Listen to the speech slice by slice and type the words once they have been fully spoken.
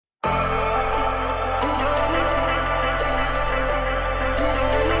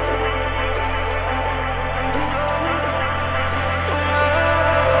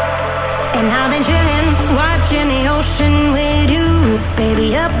motion with you.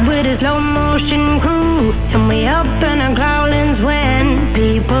 Baby up with a slow motion crew. And we up in our growlings when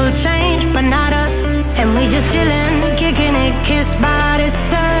people change, but not us. And we just chillin', kicking it, kissed by the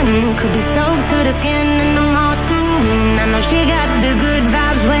sun. Could be soaked to the skin in the moss moon. I know she got the good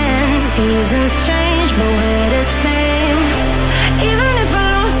vibes when seasons change, but we're the same. Even if I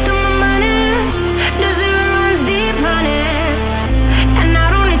lost all my money, the zero runs deep, honey. And I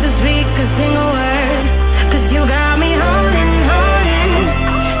don't need to speak a single word, 'cause you got me holding, holding.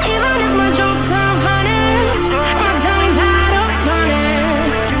 Even if my jokes aren't funny, my tongue tied up on it.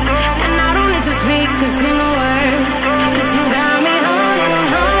 And I don't need to speak a single word, 'cause you got me holding,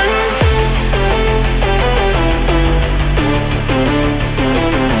 holding.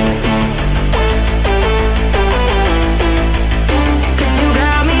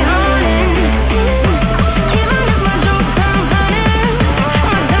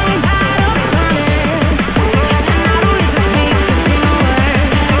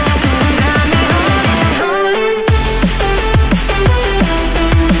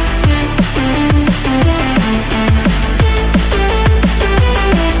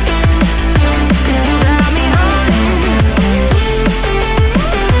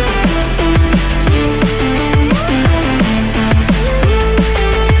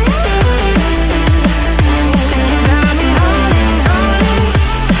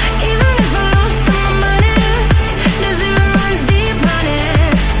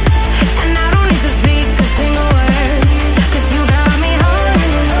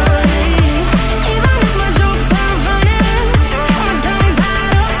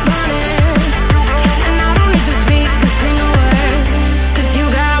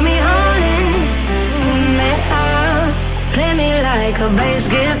 A bass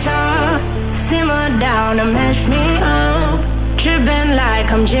guitar, simmer down and mash me up, tripping like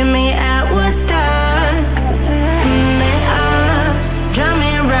I'm Jimmy at Woodstock.